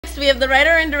next, we have the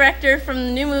writer and director from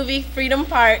the new movie Freedom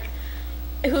Park,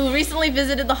 who recently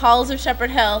visited the halls of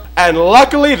Shepherd Hill. And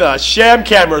luckily, the Sham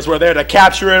cameras were there to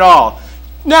capture it all.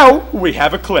 Now, we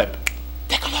have a clip.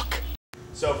 Take a look.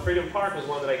 So Freedom Park was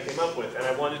one that I came up with, and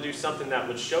I wanted to do something that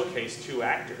would showcase two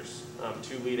actors,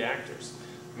 two lead actors,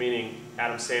 meaning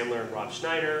Adam Sandler and Rob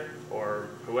Schneider, or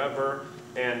whoever,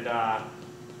 and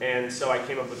so I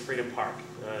came up with Freedom Park.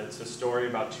 It's a story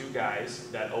about two guys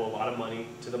that owe a lot of money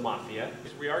to the mafia.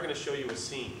 We are going to show you a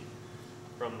scene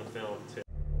from the film, too.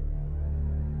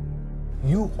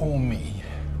 You owe me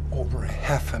over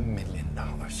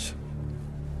 $500,000.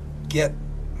 Get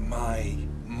my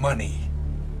money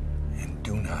and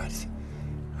do not,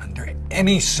 under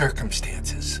any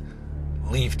circumstances,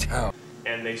 leave town.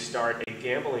 And they start a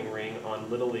gambling ring on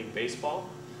Little League Baseball.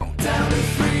 Down in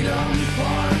Freedom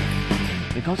Park.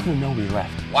 The girl's gonna know we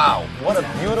left. Wow, what a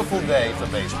beautiful day for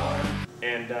baseball.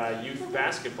 And youth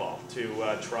basketball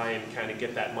to try and kind of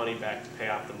get that money back to pay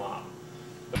off the mob.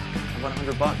 I want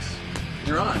 $100.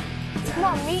 You're on. Come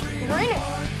on, meet. We're in it.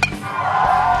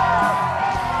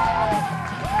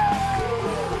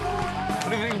 What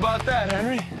do you think about that,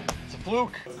 Henry? It's a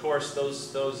fluke. Of course,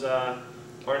 those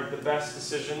aren't the best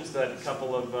decisions that a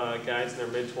couple of guys in their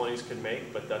mid-20s could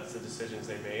make, but that's the decisions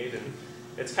they made. And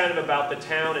it's kind of about the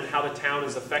town and how the town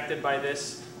is affected by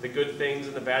this, the good things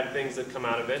and the bad things that come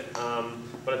out of it.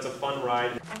 But it's a fun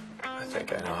ride. I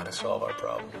think I know how to solve our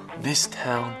problem. This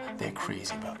town, they're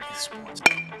crazy about youth sports.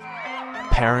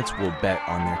 Parents will bet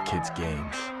on their kids'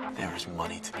 games. There is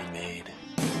money to be made.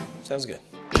 Sounds good.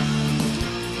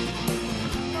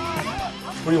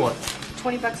 What do you want?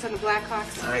 $20 on the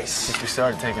Blackhawks. Nice. Since we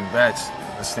started taking bets,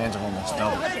 the stands have almost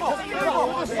doubled. Can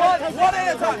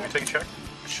you take a check?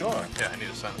 Sure. Yeah, I need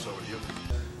to sign this over to you.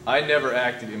 I never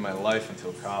acted in my life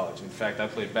until college. In fact, I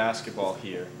played basketball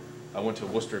here. I went to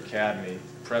Worcester Academy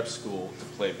prep school to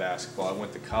play basketball. I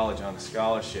went to college on a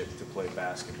scholarship to play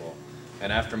basketball.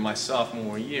 And after my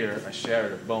sophomore year, I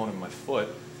shattered a bone in my foot.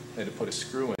 They had to put a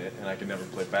screw in it, and I could never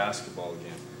play basketball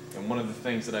again. And one of the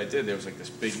things that I did, there was like this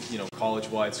big,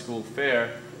 college-wide school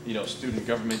fair, student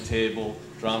government table,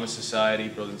 drama society,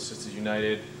 Brothers and Sisters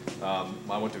United. I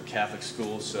went to a Catholic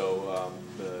school, so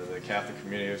the Catholic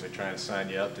community was like trying to sign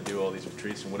you up to do all these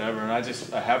retreats and whatever. And I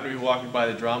happened to be walking by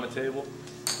the drama table.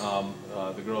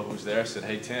 The girl who was there said,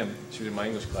 "Hey Tim," she was in my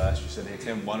English class. She said, "Hey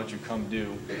Tim, why don't you come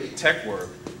do tech work,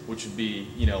 which would be,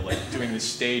 like doing the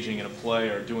staging in a play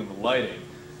or doing the lighting."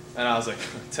 And I was like,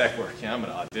 "Tech work? Yeah, I'm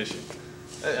gonna audition."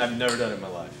 I've never done it in my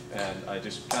life, and I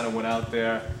just kind of went out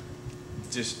there,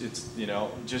 just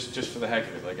for the heck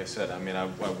of it. Like I said, I mean, I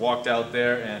walked out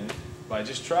there and I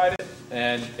just tried it,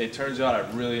 and it turns out I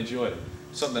really enjoyed it.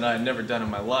 Something I had never done in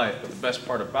my life, but the best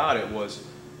part about it was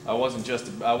I wasn't just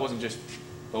a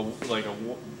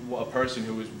person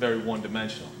who was very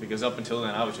one-dimensional, because up until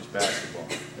then I was just basketball.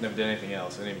 I never did anything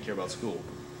else. I didn't even care about school.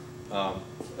 And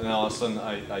then all of a sudden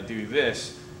I do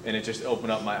this, and it just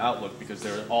opened up my outlook, because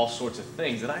there are all sorts of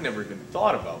things that I never even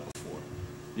thought about before.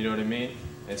 You know what I mean?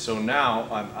 And so now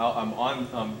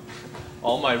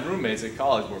all my roommates at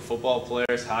college were football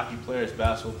players, hockey players,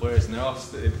 basketball players, and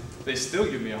they still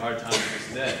give me a hard time to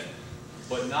this day.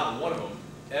 But not one of them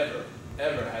ever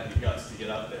had the guts to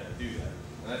get out there and do that.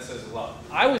 And that says a lot.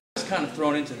 I was kind of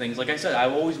thrown into things. Like I said,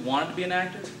 I've always wanted to be an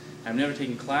actor. I've never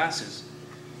taken classes.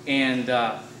 And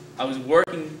I was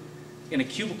working in a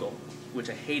cubicle, which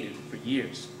I hated for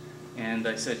years. And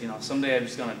I said, someday I'm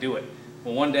just going to do it.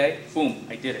 Well, one day, boom,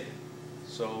 I did it.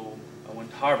 So I went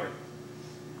to Harvard.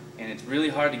 And it's really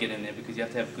hard to get in there because you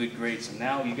have to have good grades. So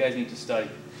now you guys need to study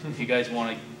if you guys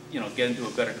want to, get into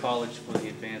a better college for the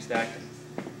advanced acting.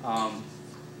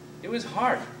 It was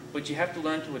hard, but you have to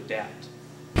learn to adapt.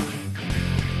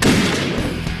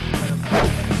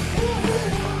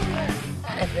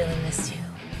 I've really missed you.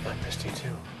 I missed you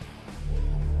too.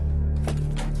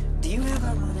 Do you have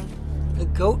our money? The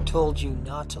goat told you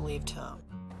not to leave town.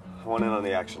 I want in on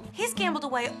the action. He's gambled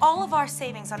away all of our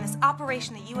savings on this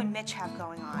operation that you and Mitch have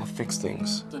going on. I'll fix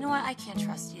things. You know what? I can't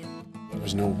trust you. There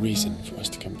was no reason for us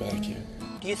to come back here.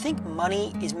 Do you think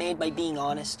money is made by being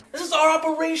honest? This is our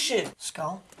operation!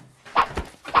 Skull?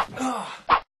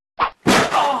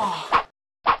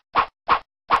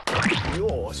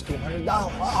 Yours, $200.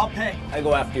 I'll pay. I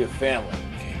go after your family.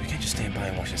 Okay, we can't just stand by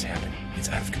and watch this happen. It's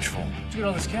out of control. Let's get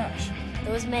all this cash.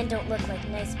 Those men don't look like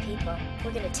nice people.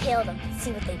 We're gonna tail them and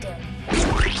see what they do.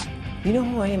 You know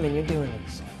who I am and you're doing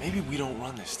this. Maybe we don't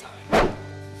run this time.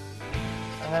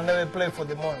 And I never play for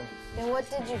the money. And what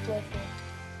did you play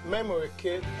for? Memory,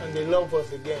 kid, and the love of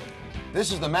the game.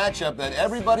 This is the matchup that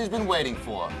everybody's been waiting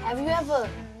for. Have you ever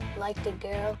liked a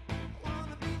girl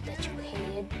that you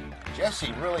hated?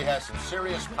 Jessie really has some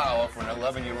serious power for an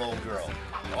 11-year-old girl.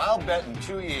 Well, I'll bet in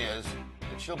 2 years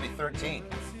that she'll be 13.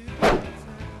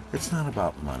 It's not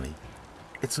about money.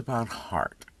 It's about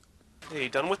heart. Hey, you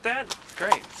done with that?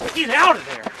 Great. Get out of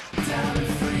there!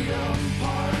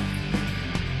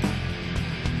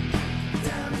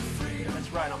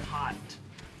 That's right, I'm hot.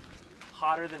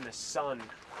 Hotter than the sun.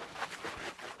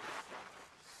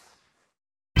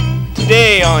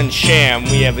 Today on Sham,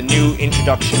 we have a new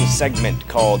introduction segment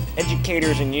called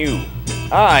Educators and You.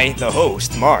 I, the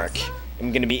host, Mark,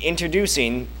 am going to be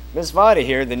introducing Ms. Vada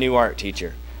here, the new art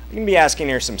teacher. I'm going to be asking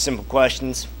her some simple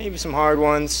questions, maybe some hard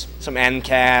ones, some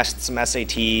MCAS, some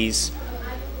SATs.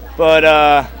 But,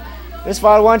 Ms.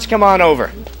 Vada, why don't you come on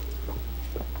over?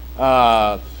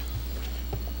 How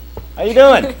you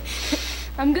doing?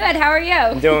 I'm good. How are you?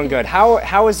 I'm doing good.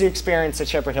 How was the experience at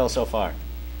Shepherd Hill so far?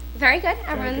 Very good.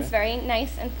 Everyone's very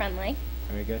nice and friendly.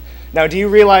 Very good. Now, do you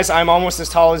realize I'm almost as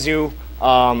tall as you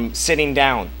sitting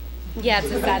down? Yeah,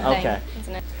 it's a sad thing, okay.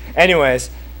 isn't it?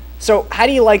 Anyways, so how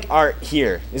do you like art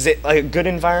here? Is it like a good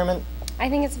environment? I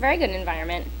think it's a very good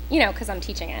environment, you know, because I'm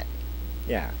teaching it.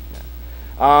 Yeah.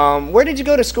 Where did you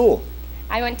go to school?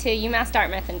 I went to UMass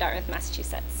Dartmouth in Dartmouth,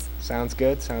 Massachusetts. Sounds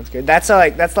good, sounds good. That's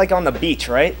like on the beach,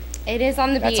 right? It is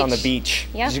on the beach. That's on the beach.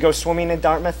 Yeah. Did you go swimming in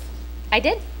Dartmouth? I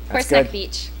did. That's Horseneck good.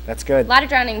 Beach. That's good. A lot of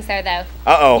drownings there, though.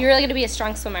 Uh-oh. You're really going to be a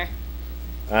strong swimmer.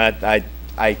 I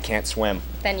can't swim.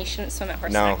 Then you shouldn't swim at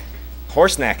Horseneck. No.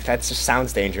 Horseneck, that just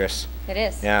sounds dangerous. It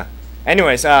is. Yeah.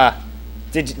 Anyways,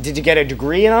 did you get a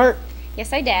degree in art?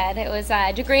 Yes, I did. It was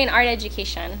a degree in art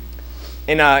education.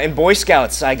 In Boy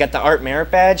Scouts, I got the Art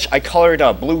Merit Badge. I colored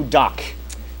a blue duck.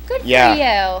 Good for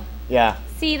Yeah. you. Yeah.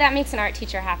 See, that makes an art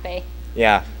teacher happy.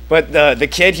 Yeah. But the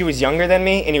kid, he was younger than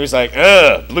me, and he was like,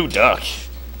 ugh, blue duck.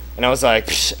 And I was like,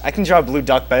 psh, I can draw a blue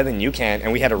duck better than you can.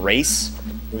 And we had a race.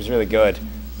 It was really good.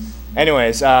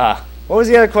 Anyways, what was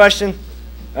the other question?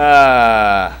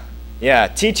 Yeah,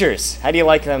 teachers. How do you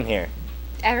like them here?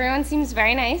 Everyone seems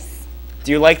very nice.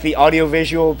 Do you like the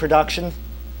audiovisual production?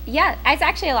 Yeah, it's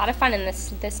actually a lot of fun in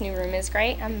this new room is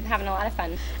great. I'm having a lot of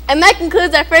fun. And that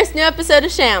concludes our first new episode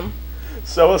of Sham.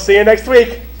 So we'll see you next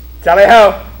week. Tally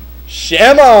ho!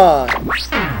 Sham on!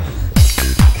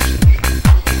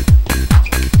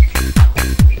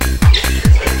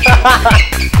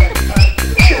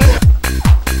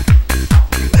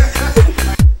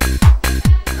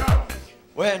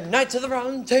 We're knights of the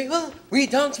round table, we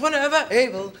dance whenever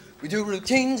able. We do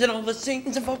routines and all the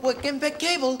scenes and footwork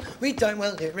impeccable. We dine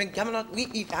well here in Camelot, we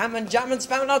eat ham and jam and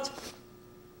spout out.